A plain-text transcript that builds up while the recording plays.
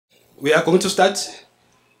We are going to start.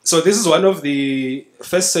 So this is one of the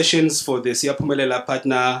first sessions for the Siyaphumelela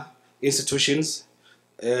partner institutions.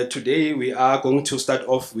 Today we are going to start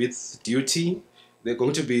off with DUT. They're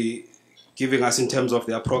going to be giving us in terms of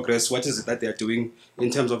their progress, what is it that they're doing in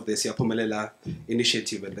terms of the Siyaphumelela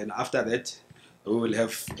initiative. And then after that, we will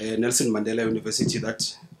have Nelson Mandela University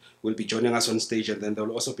that will be joining us on stage, and then they'll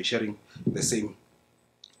also be sharing the same.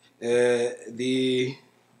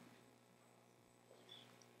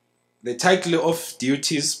 The title of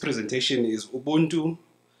DUT's presentation is Ubuntu,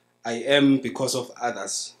 I Am Because of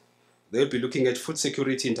Others. They'll be looking at food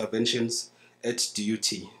security interventions at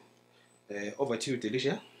DUT. Over to you,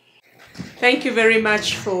 Delicia. Thank you very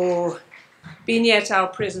much for being here at our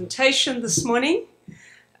presentation this morning.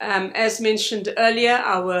 As mentioned earlier,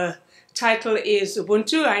 our title is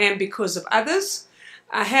Ubuntu, I Am Because of Others.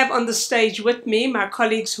 I have on the stage with me my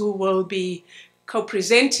colleagues who will be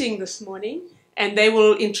co-presenting this morning, and they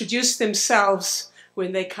will introduce themselves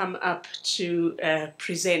when they come up to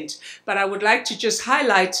present. But I would like to just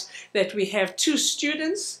highlight that we have two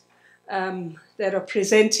students that are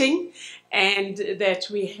presenting, and that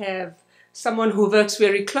we have someone who works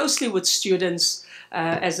very closely with students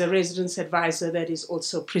as a residence advisor that is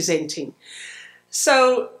also presenting.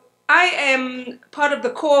 So I am part of the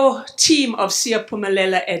core team of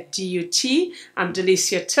Siyaphumelela at DUT. I'm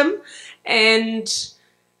Delicia Tim, and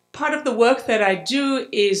part of the work that I do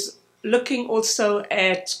is looking also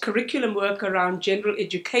at curriculum work around general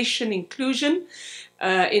education inclusion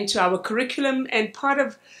into our curriculum, and part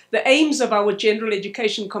of the aims of our general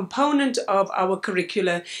education component of our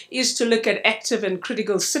curricula is to look at active and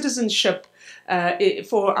critical citizenship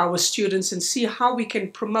for our students and see how we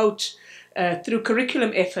can promote through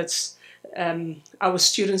curriculum efforts our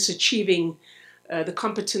students achieving the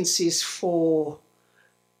competencies for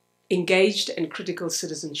engaged and critical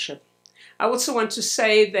citizenship. I also want to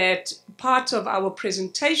say that part of our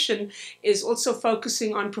presentation is also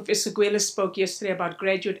focusing on, Professor Gwela spoke yesterday about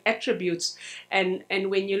graduate attributes, and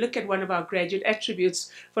when you look at one of our graduate attributes,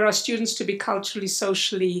 for our students to be culturally,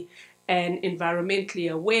 socially and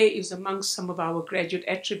environmentally aware is amongst some of our graduate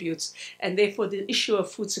attributes, and therefore the issue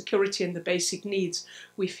of food security and the basic needs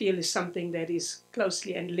we feel is something that is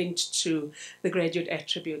closely and linked to the graduate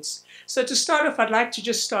attributes. So to start off, I'd like to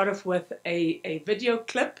just start off with a video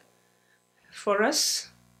clip for us.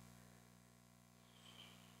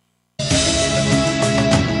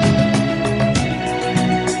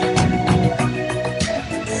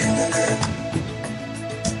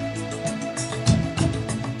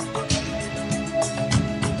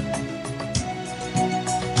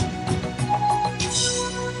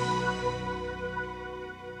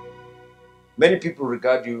 Many people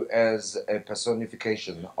regard you as a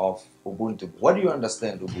personification of Ubuntu. What do you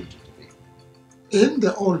understand Ubuntu to be? In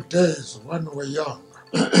the old days when we were young,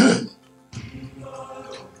 a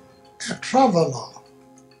traveler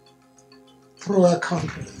through a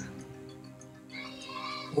country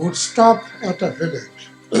would stop at a village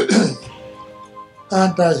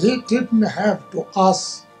and he didn't have to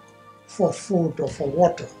ask for food or for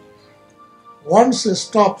water. Once he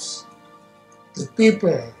stops, the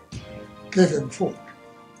people give him food,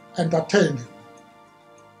 entertain him.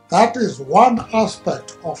 That is one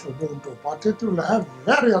aspect of Ubuntu, but it will have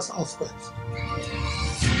various aspects.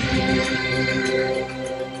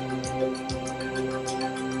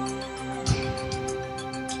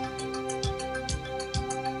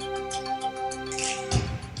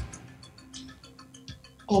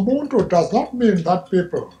 Ubuntu does not mean that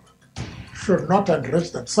people should not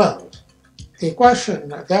enrich themselves. The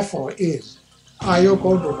question, therefore, is, are you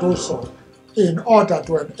going to do so in order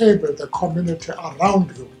to enable the community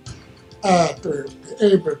around you to be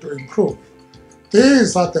able to improve?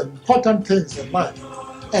 These are the important things in life.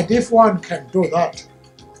 And if one can do that,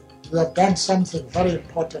 we have done something very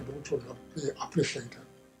important which will be appreciated.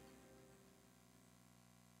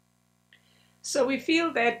 So we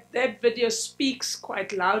feel that that video speaks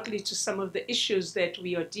quite loudly to some of the issues that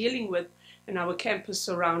we are dealing with in our campus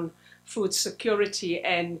around food security,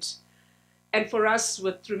 and for us,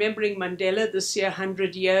 with remembering Mandela this year,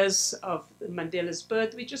 100 years of Mandela's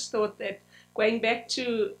birth, we just thought that going back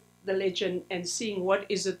to the legend and seeing what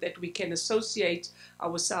is it that we can associate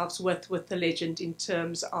ourselves with the legend in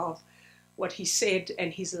terms of what he said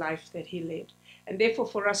and his life that he led. And therefore,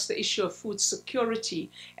 for us, the issue of food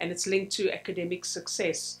security and its link to academic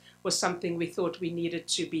success was something we thought we needed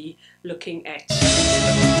to be looking at.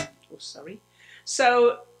 Oh, sorry.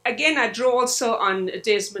 So again, I draw also on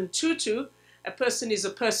Desmond Tutu. A person is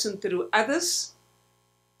a person through others.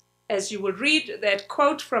 As you will read that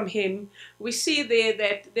quote from him, we see there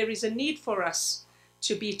that there is a need for us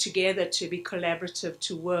to be together, to be collaborative,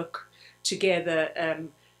 to work together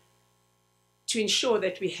to ensure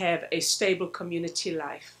that we have a stable community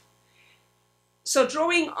life. So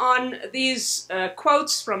drawing on these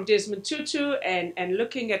quotes from Desmond Tutu and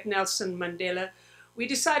looking at Nelson Mandela, we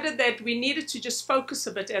decided that we needed to just focus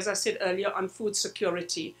a bit, as I said earlier, on food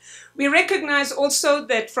security. We recognize also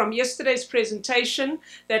that from yesterday's presentation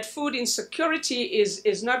that food insecurity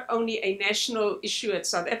is not only a national issue at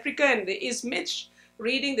South Africa, and there is much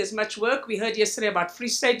reading, there's much work. We heard yesterday about Free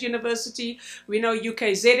State University. We know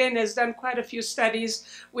UKZN has done quite a few studies.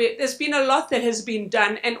 There's been a lot that has been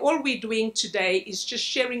done, and all we're doing today is just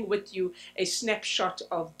sharing with you a snapshot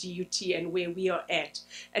of DUT and where we are at.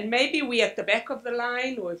 And maybe we're at the back of the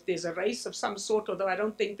line, or if there's a race of some sort, although I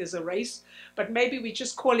don't think there's a race, but maybe we're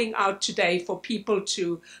just calling out today for people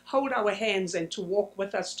to hold our hands and to walk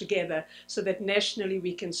with us together so that nationally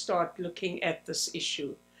we can start looking at this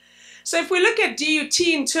issue. So if we look at DUT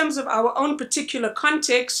in terms of our own particular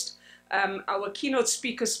context, our keynote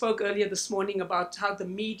speaker spoke earlier this morning about how the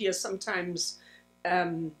media sometimes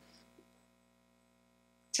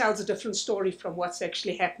tells a different story from what's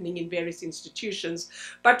actually happening in various institutions.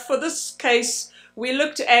 But for this case, we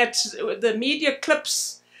looked at the media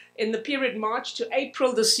clips in the period March to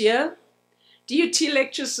April this year. DUT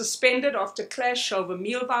lectures suspended after clash over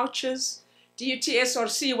meal vouchers. DUT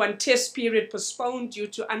SRC one test period postponed due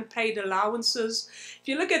to unpaid allowances. If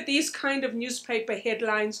you look at these kind of newspaper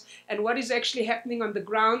headlines and what is actually happening on the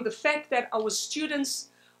ground, the fact that our students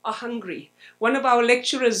are hungry. One of our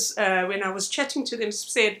lecturers, when I was chatting to them,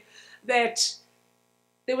 said that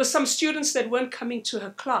there were some students that weren't coming to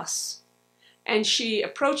her class. And she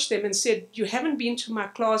approached them and said, "You haven't been to my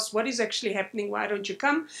class. What is actually happening? Why don't you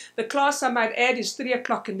come?" The class, I might add, is 3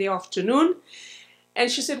 o'clock in the afternoon. And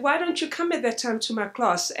she said, "Why don't you come at that time to my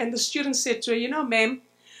class?" And the student said to her, "You know, ma'am,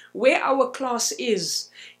 where our class is,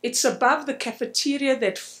 it's above the cafeteria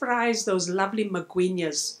that fries those lovely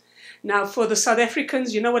magwinyas." Now, for the South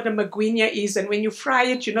Africans, you know what a magwinya is. And when you fry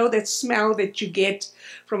it, you know that smell that you get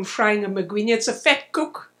from frying a magwinya. It's a fat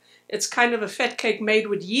cook. It's kind of a fat cake made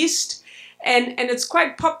with yeast. And it's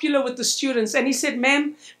quite popular with the students. And he said,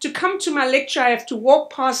 "Ma'am, to come to my lecture, I have to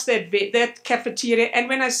walk past that cafeteria. And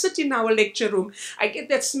when I sit in our lecture room, I get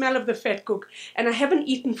that smell of the fat cook. And I haven't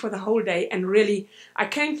eaten for the whole day. And really, I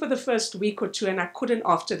came for the first week or two, and I couldn't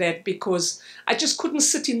after that because I just couldn't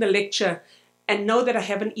sit in the lecture and know that I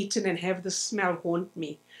haven't eaten and have the smell haunt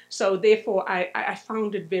me. So therefore, I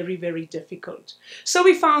found it very, very difficult." So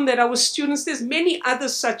we found that our students, there's many other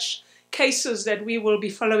such cases that we will be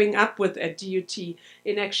following up with at DUT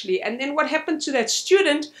in actually. And then what happened to that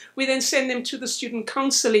student, we then send them to the student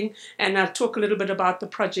counseling, and I'll talk a little bit about the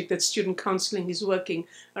project that student counseling is working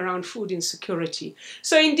around food insecurity.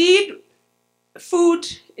 So indeed, food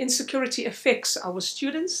insecurity affects our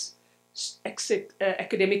students'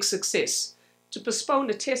 academic success. To postpone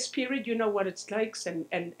a test period, you know what it takes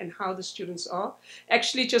and how the students are.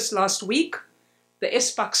 Actually, just last week, the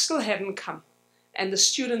SPAC still hadn't come. And the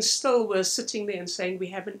students still were sitting there and saying, "We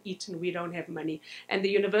haven't eaten, we don't have money." And the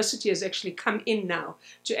university has actually come in now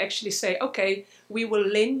to actually say, "Okay, we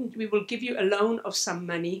will give you a loan of some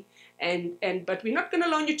money, but we're not going to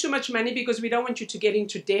loan you too much money because we don't want you to get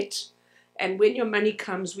into debt. And when your money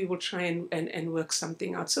comes, we will try and work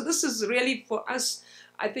something out." So this is really, for us,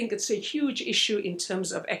 I think it's a huge issue in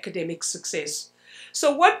terms of academic success.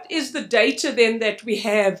 So what is the data then that we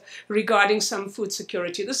have regarding some food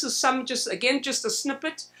security? This is just a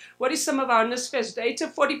snippet. What is some of our NSFAS data?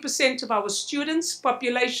 40% of our students'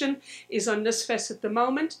 population is on NSFAS at the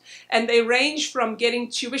moment, and they range from getting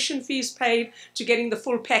tuition fees paid to getting the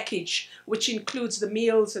full package, which includes the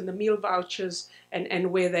meals and the meal vouchers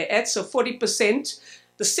and where they're at. So 40%.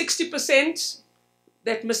 The 60%,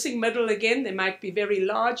 that missing middle again, they might be very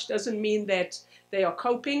large, doesn't mean that they are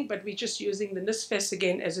coping, but we're just using the NSFAS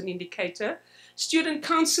again as an indicator. Student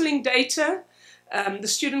counseling data. The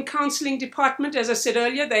student counseling department, as I said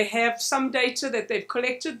earlier, they have some data that they've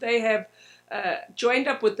collected. They have joined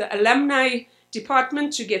up with the alumni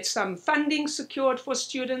department to get some funding secured for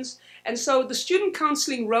students. And so the student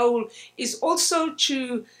counseling role is also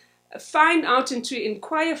to find out and to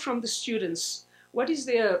inquire from the students what is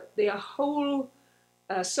their whole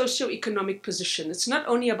socioeconomic position. It's not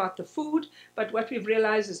only about the food, but what we've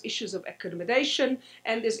realized is issues of accommodation,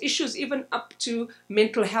 and there's issues even up to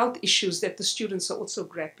mental health issues that the students are also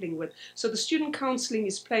grappling with. So the student counseling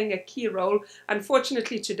is playing a key role.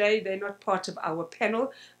 Unfortunately, today they're not part of our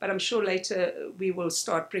panel, but I'm sure later we will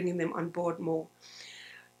start bringing them on board more.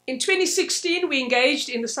 In 2016, we engaged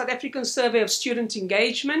in the South African Survey of Student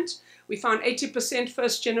Engagement. We found 80%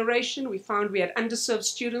 first generation. We found we had underserved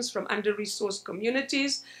students from under-resourced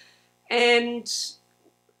communities. And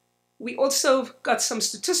We also got some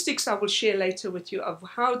statistics I will share later with you of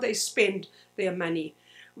how they spend their money.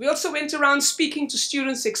 We also went around speaking to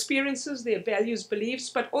students' experiences, their values, beliefs,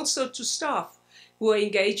 but also to staff who are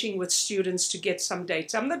engaging with students to get some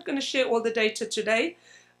data. I'm not going to share all the data today.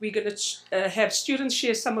 We're going to have students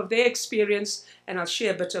share some of their experience, and I'll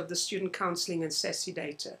share a bit of the student counseling and SASSI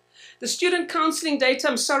data. The student counseling data,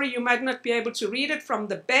 I'm sorry you might not be able to read it from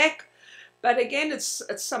the back, but again, it's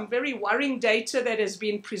some very worrying data that has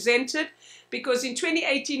been presented, because in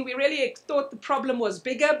 2018, we really thought the problem was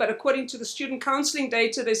bigger, but according to the student counseling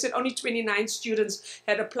data, they said only 29 students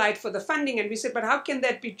had applied for the funding. And we said, but how can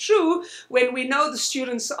that be true when we know the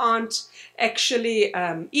students aren't actually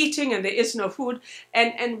eating and there is no food?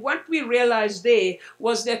 And what we realized there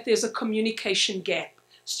was that there's a communication gap.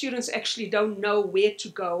 Students actually don't know where to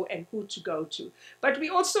go and who to go to. But we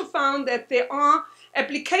also found that there are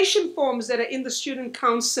application forms that are in the student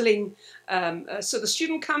counseling. So the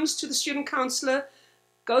student comes to the student counselor,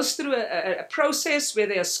 goes through a process where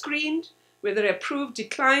they are screened, whether they're approved,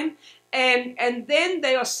 declined, and then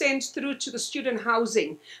they are sent through to the student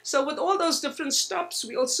housing. So with all those different stops,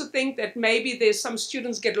 we also think that maybe there's some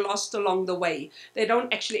students get lost along the way. They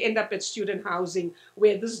don't actually end up at student housing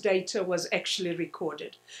where this data was actually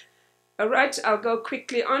recorded. All right, I'll go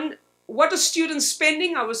quickly on. What are students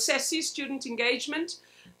spending? Our SASSI, student engagement.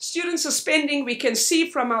 Students are spending, we can see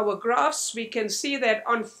from our graphs, we can see that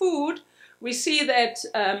on food, we see that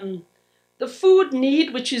the food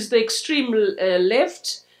need, which is the extreme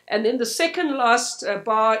left, and then the second last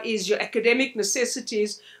bar is your academic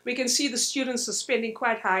necessities. We can see the students are spending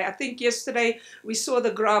quite high. I think yesterday we saw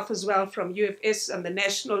the graph as well from UFS on the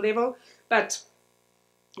national level, but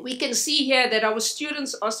we can see here that our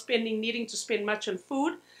students are needing to spend much on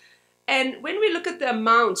food. And when we look at the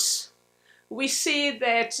amounts, we see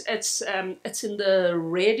that it's in the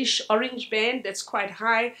reddish orange band. That's quite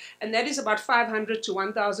high, and that is about 500 to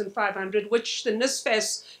 1,500, which the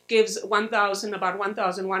NSFAS gives about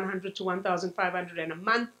 1,100 to 1,500 in a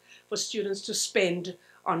month for students to spend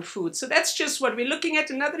on food. So that's just what we're looking at.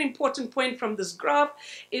 Another important point from this graph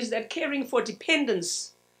is that caring for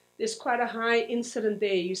dependents, there's quite a high incident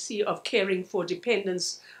there, you see, of caring for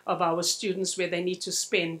dependents of our students where they need to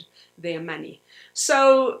spend their money.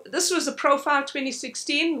 So this was the profile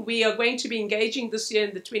 2016. We are going to be engaging this year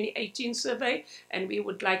in the 2018 survey, and we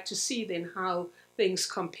would like to see then how things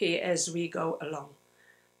compare as we go along.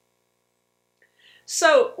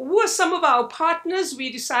 So who are some of our partners?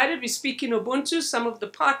 We decided we speak in Ubuntu, some of the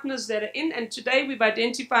partners that are in, and today we've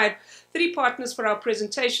identified 3 partners for our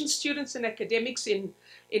presentation: students and academics in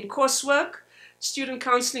coursework, student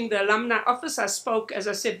counseling, the alumni office. I spoke, as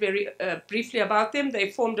I said, very briefly about them. They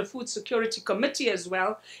formed a food security committee as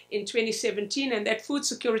well in 2017, and that food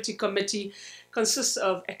security committee consists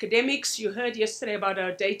of academics. You heard yesterday about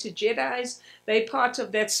our data Jedis. They're part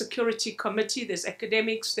of that security committee. There's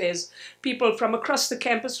academics, there's people from across the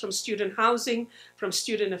campus, from student housing, from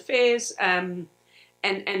student affairs, and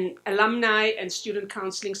alumni and student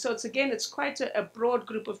counseling. So it's quite a broad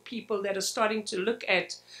group of people that are starting to look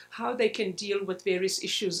at how they can deal with various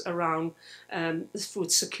issues around food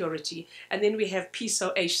security. And then we have Peace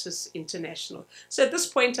Oasis International. So at this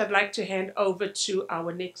point, I'd like to hand over to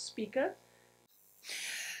our next speaker.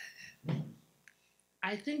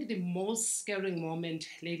 I think the most scary moment,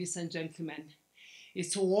 ladies and gentlemen, is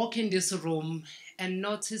to walk in this room and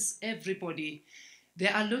notice everybody. They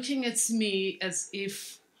are looking at me as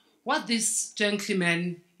if, what this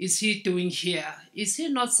gentleman is he doing here? Is he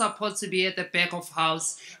not supposed to be at the back of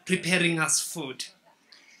house preparing us food?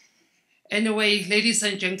 Anyway, ladies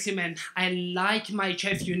and gentlemen, I like my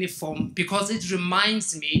chef uniform because it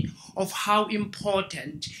reminds me of how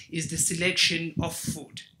important is the selection of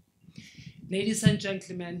food. Ladies and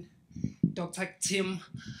gentlemen, Dr. Tim,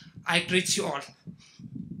 I greet you all.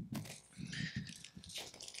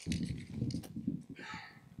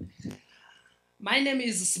 My name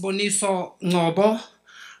is Siboniso Ngobo.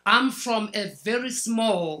 I'm from a very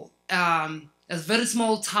small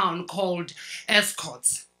town called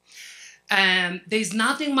Escorts. There's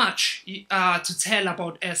nothing much to tell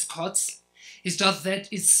about Escorts. It's just that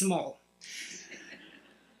it's small.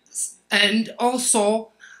 And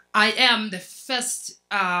also, I am the first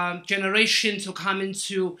generation to come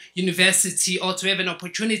into university or to have an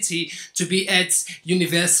opportunity to be at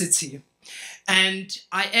university. And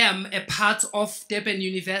I am a part of Durban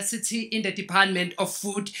University in the Department of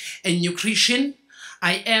Food and Nutrition.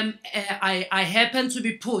 I happen to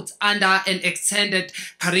be put under an extended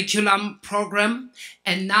curriculum program,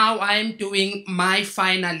 and now I'm doing my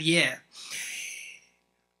final year.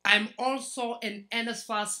 I'm also an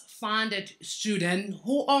NSFAS funded student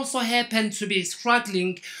who also happened to be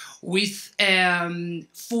struggling with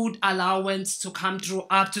food allowance to come through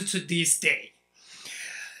up to this day.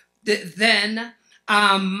 Then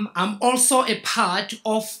I'm also a part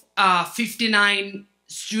of 59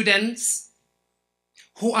 students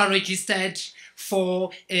who are registered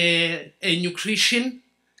for a nutrition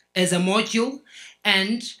as a module,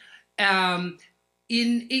 and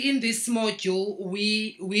in this module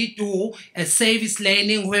we do a service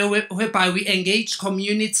learning whereby we engage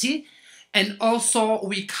community, and also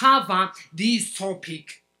we cover this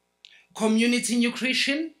topic: community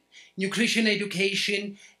nutrition, nutrition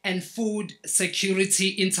education, and food security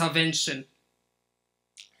intervention.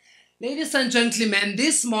 Ladies and gentlemen,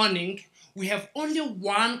 this morning we have only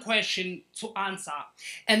one question to answer,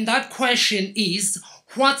 and that question is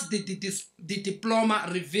what the diploma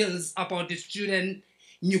reveals about the student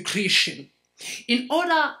nutrition. In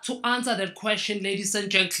order to answer that question, ladies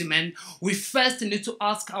and gentlemen, we first need to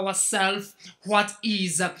ask ourselves, what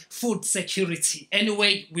is food security?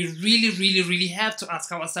 Anyway, we really have to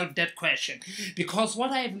ask ourselves that question, because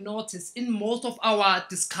what I've noticed in most of our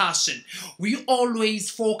discussion, we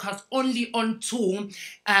always focus only on two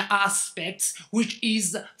aspects, which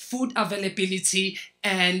is food availability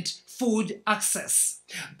and food access.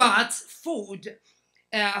 But food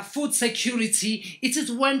security, it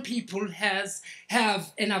is when people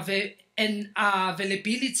have an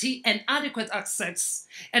availability and adequate access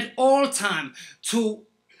at all time to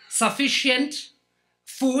sufficient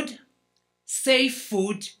food, safe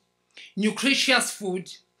food, nutritious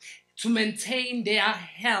food, to maintain their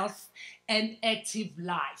health and active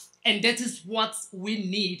life. And that is what we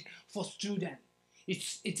need for students.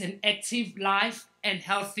 It's an active life and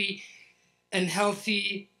healthy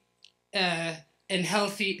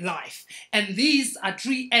life. And these are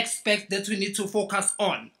three aspects that we need to focus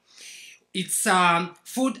on. It's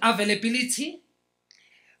food availability,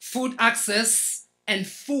 food access, and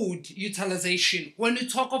food utilization. When we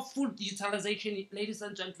talk of food utilization, ladies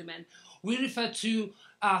and gentlemen, we refer to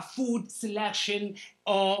food selection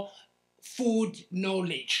or food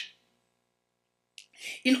knowledge.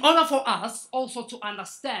 In order for us also to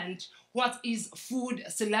understand what is food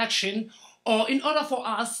selection, or in order for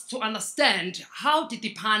us to understand how the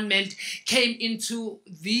department came into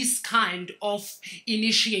this kind of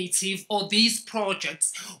initiative or these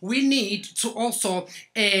projects, we need to also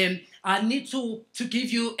to give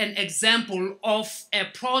you an example of a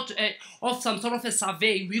project, of some sort of a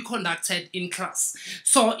survey we conducted in class.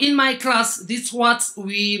 So in my class, this is what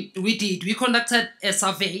we did. We conducted a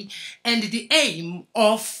survey, and the aim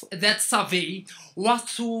of that survey was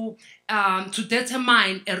to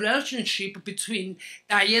determine a relationship between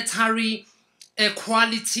dietary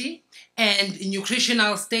quality and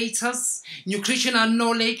nutritional status, nutritional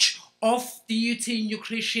knowledge of DUT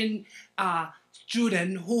nutrition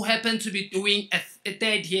student who happened to be doing a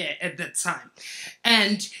third year at that time.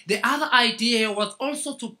 And the other idea was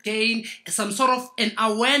also to gain some sort of an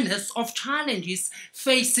awareness of challenges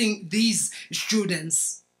facing these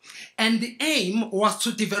students. And the aim was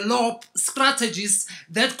to develop strategies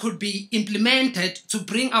that could be implemented to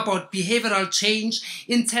bring about behavioral change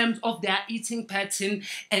in terms of their eating pattern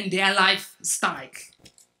and their lifestyle.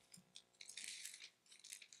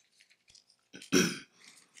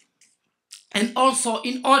 And also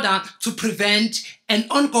in order to prevent an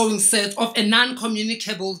ongoing set of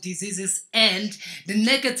non-communicable diseases and the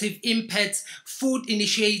negative impact food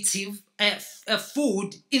initiative,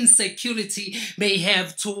 food insecurity may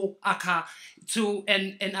have to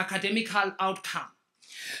an academical outcome.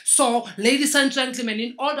 So, ladies and gentlemen,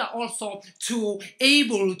 in order also to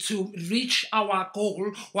able to reach our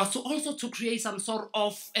goal was to also to create some sort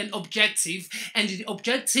of an objective, and the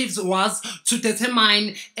objectives was to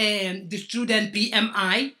determine the student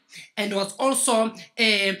BMI, and was also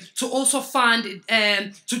to also fund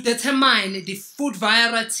to determine the food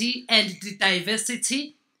variety and the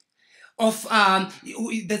diversity of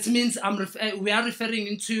that means we are referring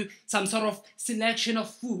into some sort of selection of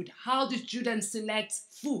food, how the students select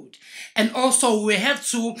food, and also we have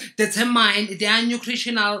to determine their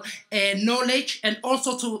nutritional knowledge, and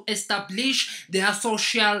also to establish their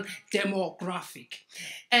social demographic.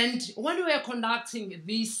 And when we are conducting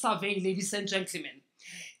this survey, ladies and gentlemen,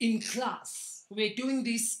 in class, we're doing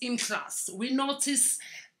this in class, we notice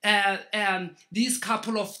these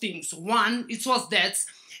couple of things. One, it was that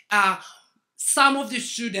some of the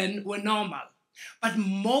students were normal, but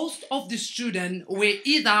most of the students were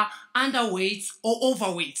either underweight or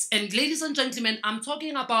overweight. And ladies and gentlemen, I'm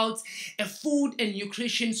talking about a food and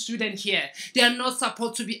nutrition student here. They are not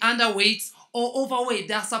supposed to be underweight or overweight.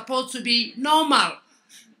 They are supposed to be normal.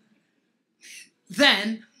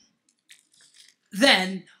 then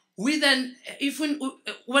when we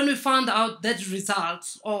found out that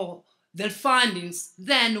results or the findings,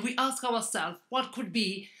 then we ask ourselves what could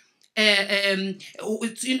be in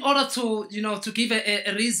order to to give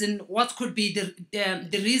a reason, what could be the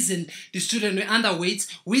reason the student were underweight.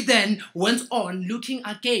 We then went on looking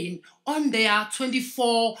again on their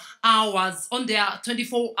 24 hours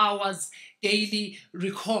daily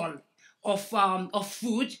recall of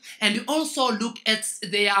food, and we also look at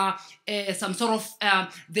their some sort of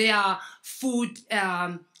their food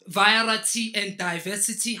variety and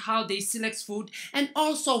diversity, how they select food, and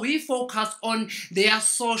also we focus on their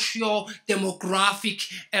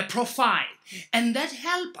socio-demographic profile, and that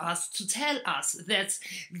help us to tell us that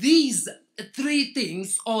these three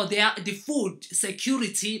things, or the food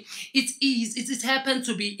security, it happen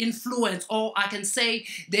to be influenced, or I can say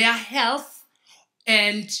their health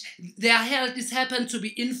is happen to be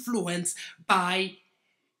influenced by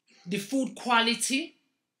the food quality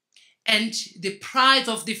and the price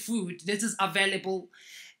of the food that is available,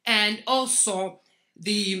 and also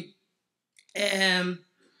the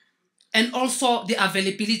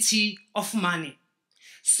availability of money.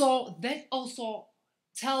 So that also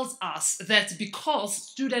tells us that because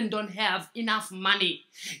students don't have enough money,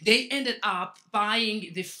 they ended up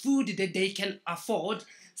buying the food that they can afford,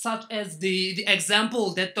 such as the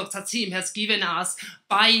example that Dr. Tim has given us,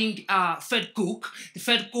 buying fat cook, the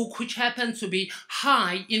fat cook which happens to be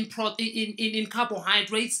high in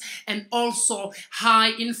carbohydrates and also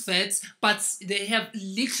high in fats, but they have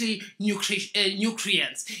little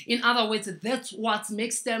nutrients. In other words, that's what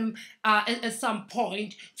makes them at some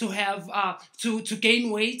point to have to gain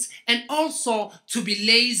weight, and also to be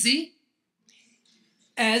lazy,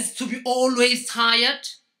 as to be always tired,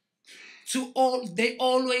 they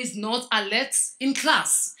always not alert in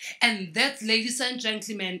class, and that, ladies and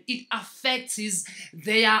gentlemen, it affects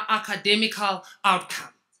their academical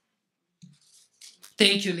outcome.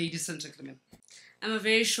 Thank you, ladies and gentlemen. I'm a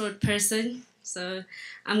very short person, so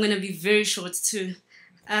I'm going to be very short too.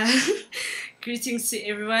 Greetings to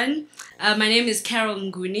everyone. My name is Carol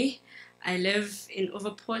Nguni. I live in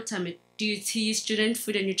Overport. I'm a DUT student,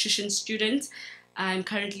 food and nutrition student. I'm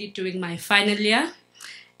currently doing my final year,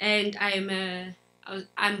 and I'm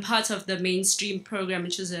part of the mainstream program,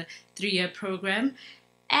 which is a 3-year program,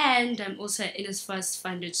 and I'm also an NSFAS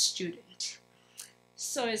funded student.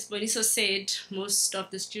 So as Boniso said, most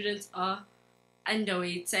of the students are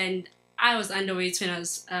underweight, and I was underweight when I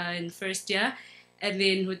was in first year, and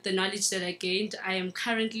then with the knowledge that I gained, I am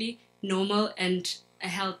currently normal and a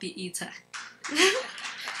healthy eater.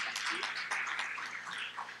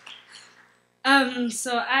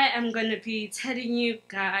 So I am going to be telling you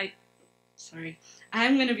guys,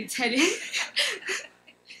 I'm going to be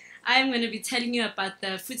telling you about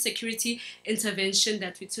the food security intervention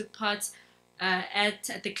that we took part at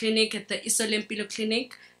the clinic, at the Isolempilo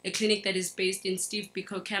clinic, a clinic that is based in Steve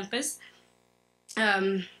Biko campus.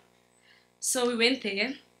 So we went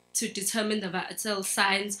there to determine the vital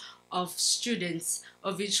signs of students,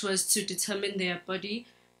 of which was to determine their body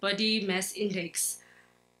mass index.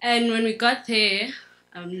 And when we got there,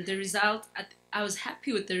 the result, I was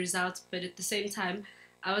happy with the result, but at the same time,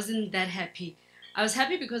 I wasn't that happy. I was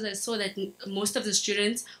happy because I saw that most of the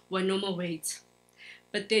students were normal weight.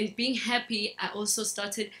 But then being happy, I also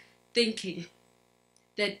started thinking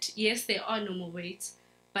that yes, they are normal weight,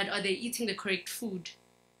 but are they eating the correct food?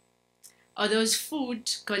 Are those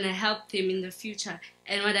food going to help them in the future?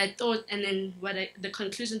 And what I thought, and then the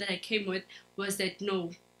conclusion that I came with was that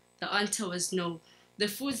no. The answer was no. The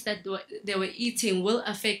foods that they were eating will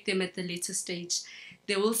affect them at the later stage.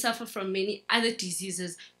 They will suffer from many other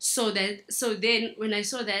diseases. So then when I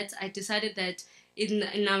saw that, I decided that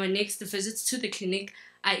in our next visits to the clinic,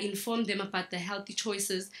 I informed them about the healthy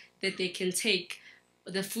choices that they can take,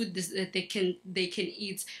 the food that they can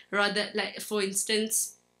eat. Rather, like for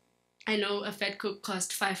instance, I know a fat cook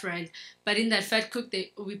costs 5 rand, but in that fat cook,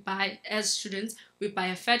 we buy, as students, we buy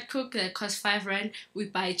a fat cook that costs 5 rand, we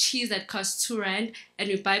buy cheese that costs 2 rand, and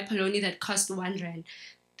we buy polony that costs 1 rand.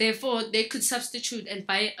 Therefore, they could substitute and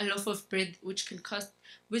buy a loaf of bread which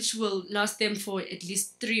will last them for at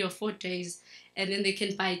least 3 or 4 days, and then they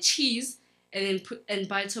can buy cheese and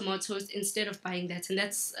buy tomatoes instead of buying that, and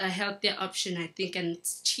that's a healthier option, I think, and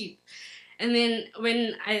it's cheap. And then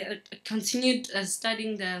when I continued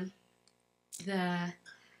studying the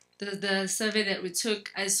survey that we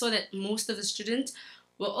took, I saw that most of the students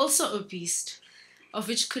were also obese. of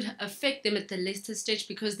which could affect them at the later stage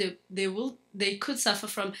because they could suffer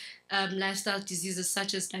from lifestyle diseases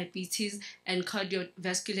such as diabetes and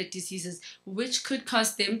cardiovascular diseases, which could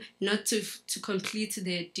cause them not to complete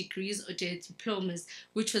their degrees or their diplomas,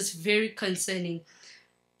 which was very concerning.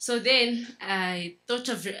 So then I thought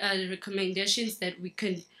of recommendations that we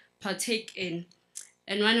can partake in,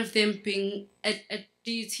 and one of them being at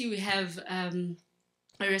DUT we have a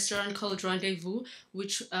restaurant called Rendezvous,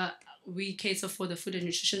 which we cater for the food and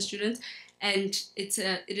nutrition students, and it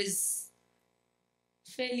is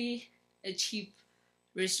fairly a cheap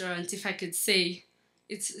restaurant, if I could say.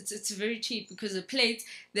 It's very cheap because a plate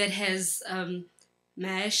that has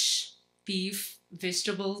mash, beef,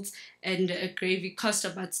 vegetables, and a gravy costs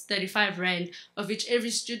about 35 Rand, of which every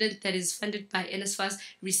student that is funded by NSFAS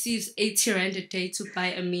receives 80 Rand a day to buy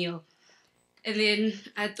a meal. And then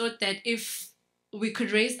I thought that if we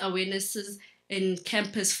could raise awarenesses in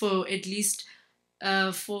campus for at least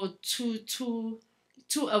for two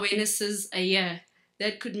awarenesses a year,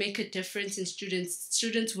 that could make a difference in students.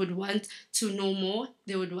 Students would want to know more.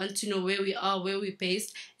 They would want to know where we are, where we're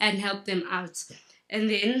based, and help them out. And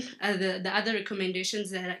then the other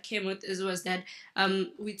recommendations that I came with was that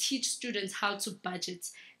we teach students how to budget,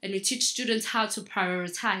 and we teach students how to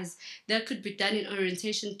prioritize. That could be done in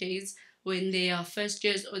orientation days when they are first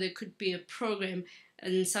years, or there could be a program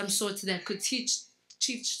and some sort that could teach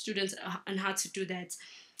students on how to do that.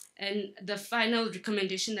 And the final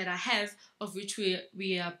recommendation that I have, of which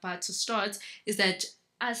we are about to start, is that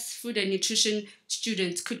us food and nutrition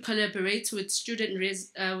students could collaborate with student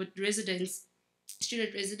residents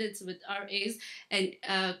with RAs, and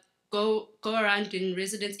go around in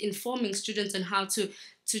residence informing students on how to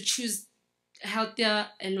choose healthier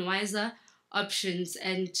and wiser options,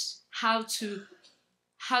 and how to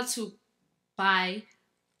buy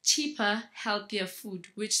cheaper, healthier food,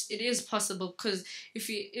 which it is possible, because if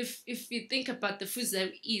you think about the foods that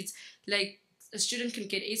we eat, like a student can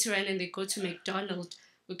get 80 Rand and they go to McDonald's.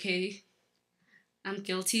 Okay, I'm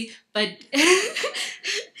guilty, but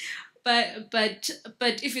but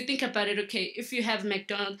if you think about it, okay, if you have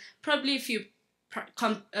McDonald's, probably if you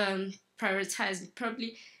prioritize,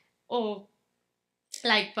 probably, or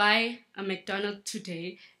like buy a McDonald's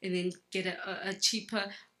today and then get a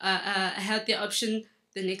cheaper, a healthier option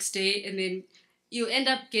the next day, and then you end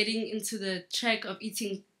up getting into the track of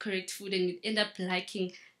eating correct food, and you end up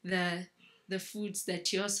liking the foods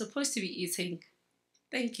that you're supposed to be eating.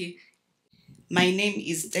 Thank you. My name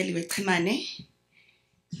is Deliwe Khimane,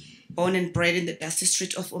 born and bred in the best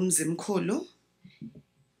district of Umzimkhulu.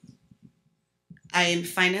 I am a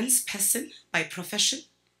finance person by profession,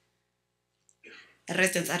 a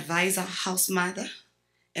residence advisor, house mother,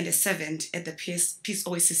 and a servant at the Peace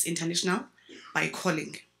Oasis International by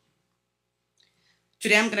calling.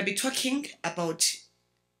 Today I'm going to be talking about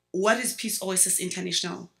what is Peace Oasis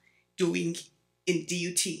International doing in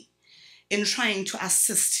DUT in trying to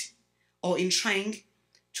assist or in trying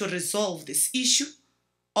to resolve this issue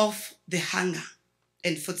of the hunger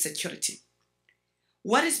and food security.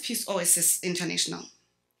 What is Peace Oasis International?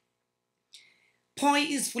 POI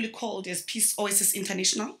is fully called as Peace Oasis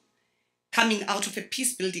International, coming out of a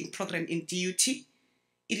peace building program in DUT.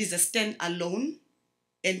 It is a stand-alone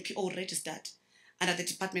NPO registered under the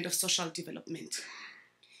Department of Social Development.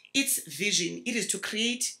 Its vision, it is to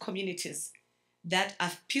create communities that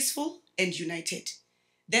are peaceful and united.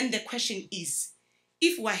 Then the question is,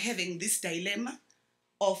 if we're having this dilemma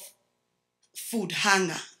of food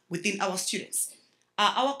hunger within our students,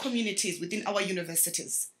 are our communities within our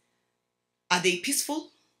universities, are they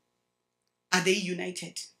peaceful? Are they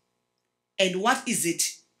united? And what is it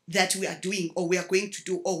that we are doing, or we are going to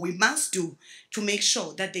do, or we must do to make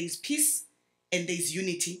sure that there is peace and there is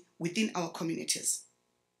unity within our communities?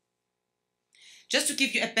 Just to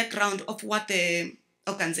give you a background of what the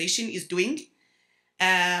organization is doing,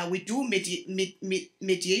 we do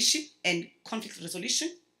mediation and conflict resolution,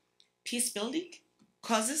 peace building,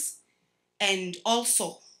 causes, and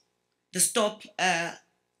also the Stop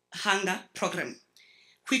Hunger program,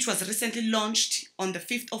 which was recently launched on the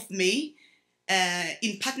 5th of May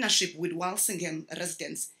in partnership with Walsingham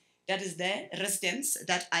residents. That is the residence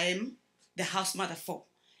that I am the house mother for.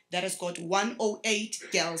 That has got 108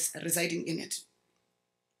 girls residing in it.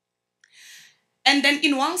 And then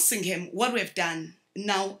in Walsingham, what we have done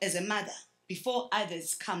now as a mother, before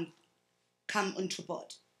others come onto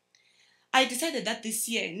board, I decided that this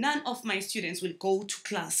year, none of my students will go to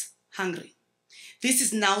class hungry. This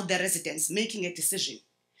is now the residents making a decision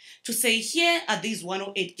to say, here are these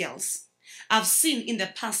 108 girls. I've seen in the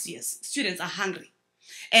past years, students are hungry.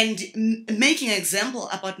 And making an example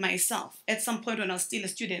about myself, at some point when I was still a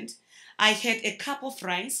student, I had a cup of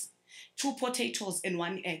rice, 2 potatoes, and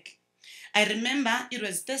 1 egg. I remember it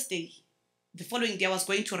was Thursday. The following day, I was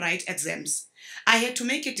going to write exams. I had to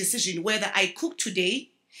make a decision whether I cook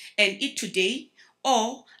today and eat today,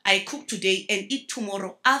 or I cook today and eat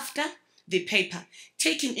tomorrow after the paper,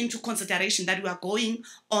 taking into consideration that we are going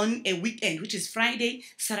on a weekend, which is Friday,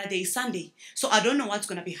 Saturday, Sunday. So I don't know what's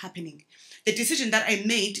going to be happening. The decision that I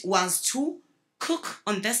made was to cook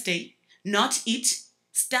on Thursday, not eat,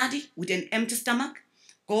 study with an empty stomach,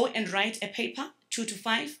 go and write a paper, 2 to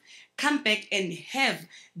 5, come back and have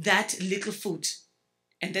that little food.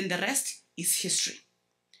 And then the rest is history.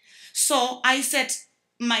 So I said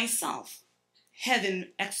myself, having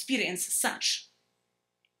experienced such,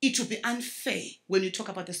 it would be unfair when you talk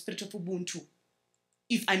about the spirit of Ubuntu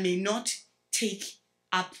if I may not take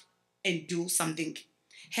up and do something.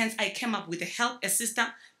 Hence, I came up with a Help a Sister,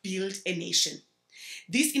 Build a Nation.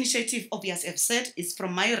 This initiative, obviously, I've said, is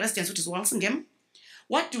from my residence, which is Walsingham.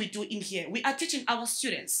 What do we do in here? We are teaching our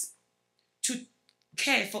students to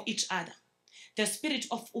care for each other. The spirit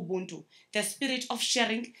of Ubuntu, the spirit of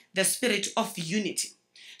sharing, the spirit of unity.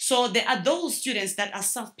 So there are those students that are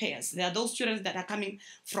self-payers. There are those students that are coming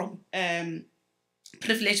from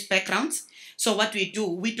privileged backgrounds. So what we do,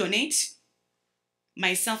 we donate,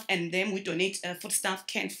 myself and them, we donate foodstuff,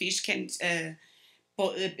 canned fish, canned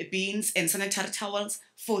beans and sanitary towels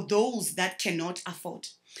for those that cannot afford.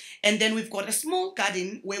 And then we've got a small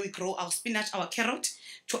garden where we grow our spinach, our carrot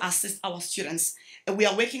to assist our students. We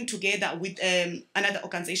are working together with another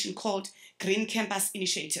organization called Green Campus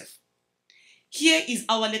Initiative. Here is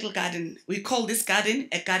our little garden. We call this garden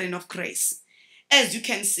a garden of grace. As you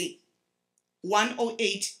can see,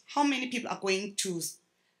 108, how many people are going to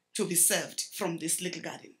be served from this little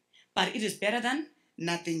garden? But it is better than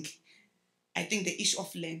nothing. I think the issue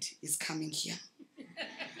of land is coming here.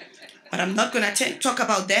 But I'm not going to talk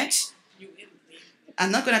about that.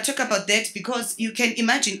 I'm not going to talk about that because you can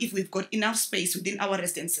imagine if we've got enough space within our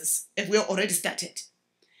residences, if we're already started.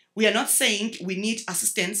 We are not saying we need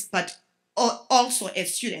assistance, but also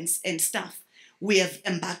as students and staff, we have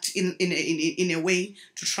embarked in a way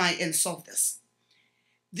to try and solve this.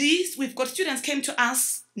 We've got students came to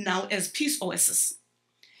us now as Peace Oasis.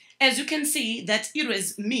 As you can see, that it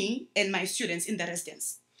was me and my students in the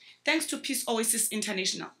residence. Thanks to Peace Oasis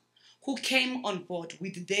International, who came on board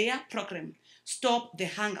with their program, Stop the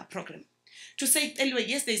Hunger program, to say, anyway,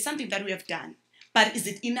 yes, there's something that we have done, but is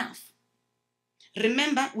it enough?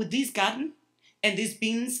 Remember, with this garden and these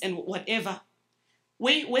beans and whatever,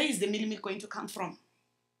 where is the meal going to come from?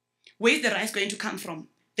 Where is the rice going to come from?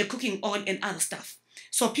 The cooking oil and other stuff.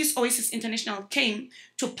 So Peace Oasis International came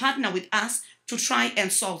to partner with us to try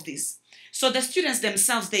and solve this. So the students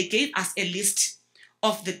themselves, they gave us a list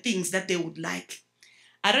of the things that they would like.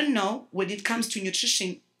 I don't know when it comes to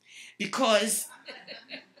nutrition, because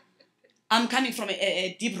I'm coming from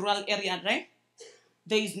a deep rural area, right?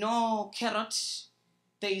 There is no carrot,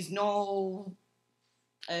 there is no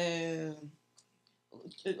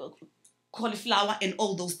cauliflower and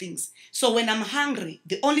all those things. So when I'm hungry,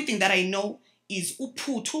 the only thing that I know is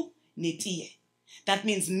uputu netiye. That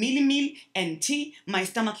means meal and tea. My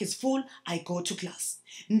stomach is full. I go to class.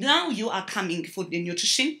 Now you are coming for the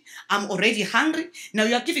nutrition. I'm already hungry. Now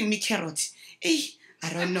you are giving me carrot.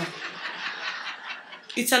 I don't know.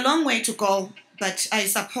 It's a long way to go, but I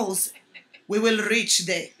suppose we will reach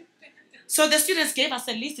there. So the students gave us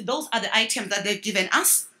a list. Those are the items that they've given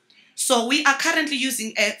us. So we are currently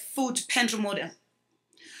using a food pantry model.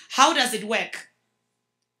 How does it work?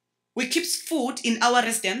 We keep food in our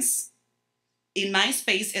residence, in my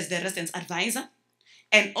space as the residence advisor,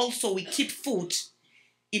 and also we keep food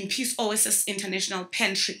in Peace Oasis International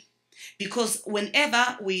Pantry, because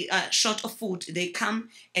whenever we are short of food, they come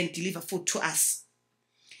and deliver food to us.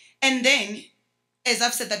 And then, as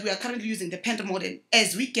I've said that we are currently using the pantry model,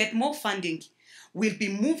 as we get more funding, we'll be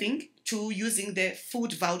moving to using the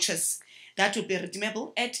food vouchers that will be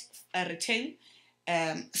redeemable at retail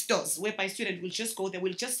stores, whereby students will just go, they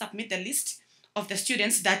will just submit the list of the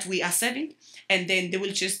students that we are serving, and then they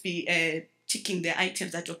will just be ticking the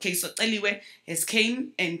items that, okay, so anyway has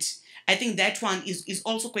came, and I think that one is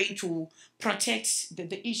also going to protect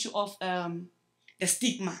the issue of the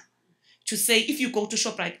stigma. To say, if you go to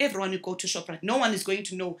ShopRite, everyone will go to ShopRite. No one is going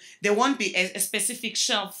to know. There won't be a specific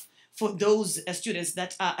shelf for those students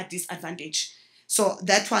that are at disadvantage. So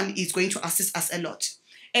that one is going to assist us a lot.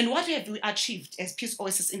 And what have we achieved as Peace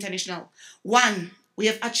Oasis International? One, we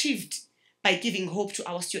have achieved by giving hope to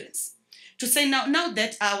our students. To say now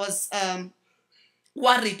that I was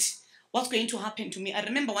worried what's going to happen to me. I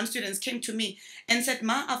remember one student came to me and said,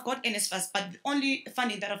 Ma, I've got NSFAS, but the only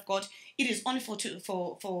funding that I've got, it is only for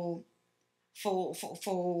for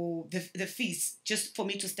the fees just for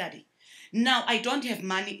me to study. Now I don't have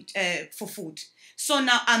money for food. So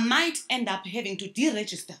now I might end up having to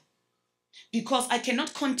deregister because I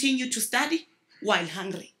cannot continue to study while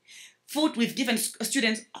hungry. Food, we've given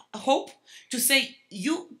students hope to say,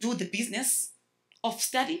 you do the business of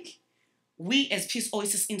studying. We as Peace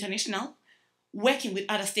Oasis International, working with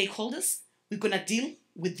other stakeholders, we're going to deal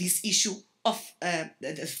with this issue of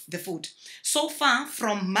the food. So far,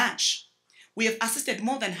 from March, we have assisted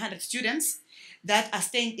more than 100 students that are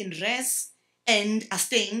staying in res and are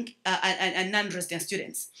staying non-resident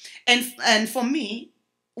students. And for me,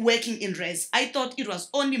 working in res, I thought it was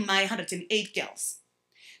only my 108 girls.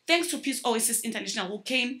 Thanks to Peace Oasis International, who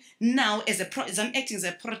came now as I'm acting as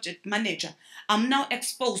a project manager, I'm now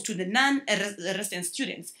exposed to the non-resident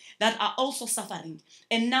students that are also suffering.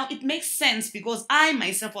 And now it makes sense because I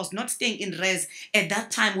myself was not staying in res at that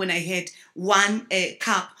time when I had 1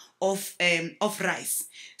 cup of rice.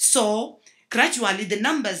 So gradually the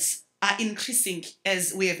numbers are increasing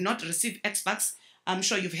as we have not received experts. I'm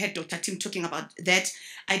sure you've heard Dr. Tim talking about that.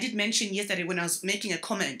 I did mention yesterday when I was making a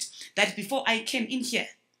comment that before I came in here,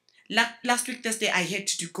 last week, Thursday, I had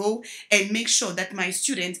to go and make sure that my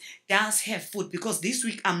students does have food because this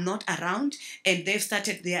week I'm not around and they've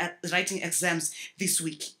started their writing exams this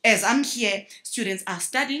week. As I'm here, students are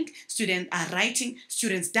studying, students are writing,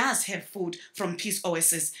 students does have food from Peace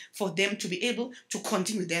Oasis for them to be able to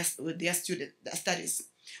continue with their studies.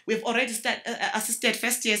 We've already assisted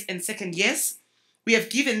first years and second years. We have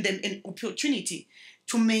given them an opportunity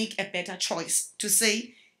to make a better choice, to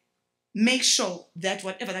say, make sure that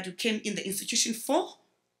whatever that you came in the institution for,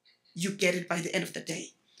 you get it by the end of the day.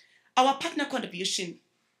 Our partner contribution,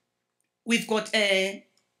 we are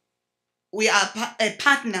a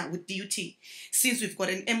partner with DUT since we've got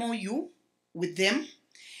an MOU with them.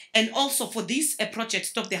 And also for this project,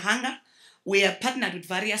 Stop the Hunger, we are partnered with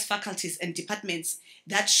various faculties and departments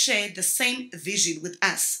that share the same vision with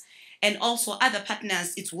us. And also other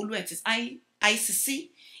partners, it's Woolworths, it's ICC,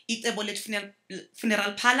 it's Ebolet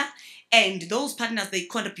Funeral Parlor, and those partners, they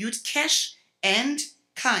contribute cash and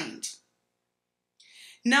kind.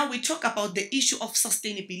 Now we talk about the issue of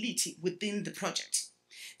sustainability within the project.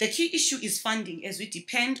 The key issue is funding as we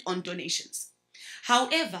depend on donations.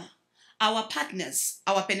 However, our partners,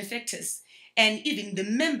 our benefactors, and even the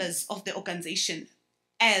members of the organization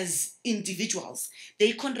as individuals,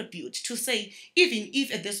 they contribute to say, even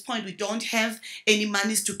if at this point we don't have any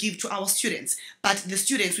monies to give to our students, but the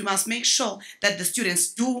students, we must make sure that the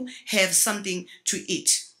students do have something to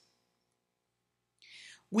eat.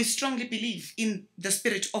 We strongly believe in the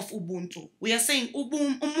spirit of Ubuntu. We are saying,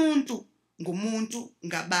 Umuntu, ngumuntu,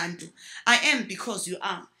 ngabantu. I am because you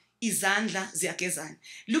are. Izandla ziyagezana.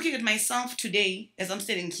 Looking at myself today, as I'm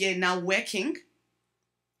sitting here now working,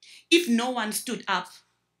 if no one stood up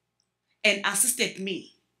and assisted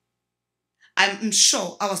me, I'm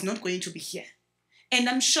sure I was not going to be here. And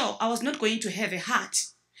I'm sure I was not going to have a heart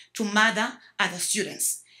to mother other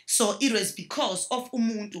students. So it was because of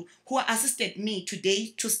Umuntu who assisted me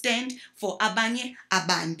today to stand for Abanye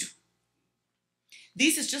Abantu.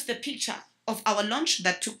 This is just a picture of our launch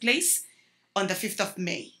that took place on the 5th of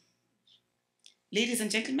May. Ladies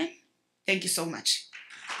and gentlemen, thank you so much.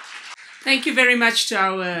 Thank you very much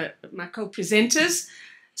to my co-presenters.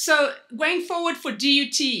 So going forward for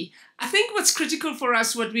DUT, I think what's critical for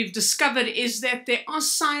us, what we've discovered is that there are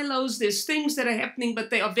silos, there's things that are happening, but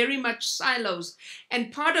they are very much silos.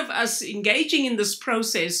 And part of us engaging in this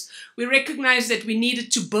process, we recognize that we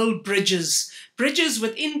needed to build bridges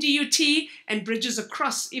within DUT and bridges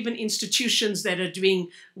across even institutions that are doing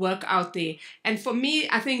work out there. And for me,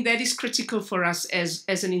 I think that is critical for us as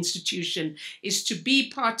an institution, is to be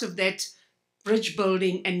part of that bridge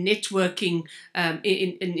building and networking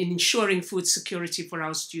in ensuring food security for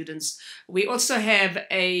our students. We also have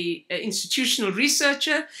an institutional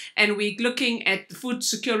researcher, and we're looking at food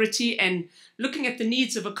security and looking at the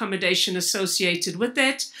needs of accommodation associated with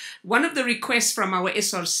that. One of the requests from our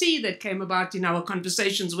SRC that came about in our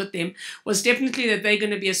conversations with them was definitely that they're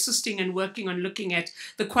going to be assisting and working on looking at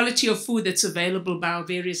the quality of food that's available by our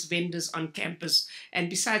various vendors on campus.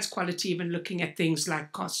 And besides quality, even looking at things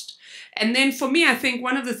like cost. And then for me, I think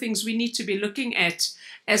one of the things we need to be looking at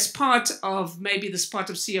as part of maybe this part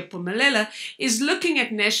of Siyaphumelela is looking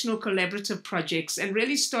at national collaborative projects and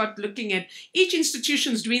really start looking at each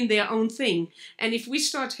institution's doing their own thing. And if we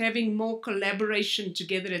start having more collaboration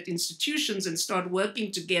together at institutions and start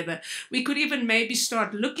working together, we could even maybe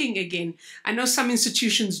start looking again. I know some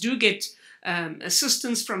institutions do get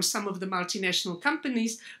assistance from some of the multinational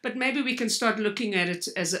companies, but maybe we can start looking at it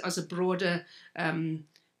as a broader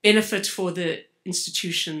benefit for the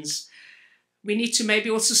institutions. We need to maybe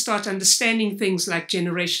also start understanding things like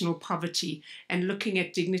generational poverty and looking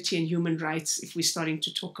at dignity and human rights if we're starting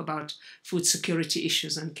to talk about food security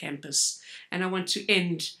issues on campus. And I want to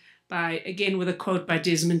end by, again, with a quote by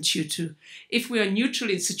Desmond Tutu. If we are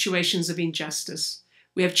neutral in situations of injustice,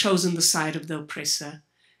 we have chosen the side of the oppressor.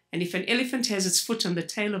 And if an elephant has its foot on the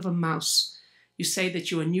tail of a mouse, you say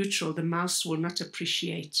that you are neutral, the mouse will not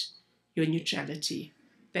appreciate your neutrality.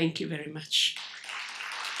 Thank you very much.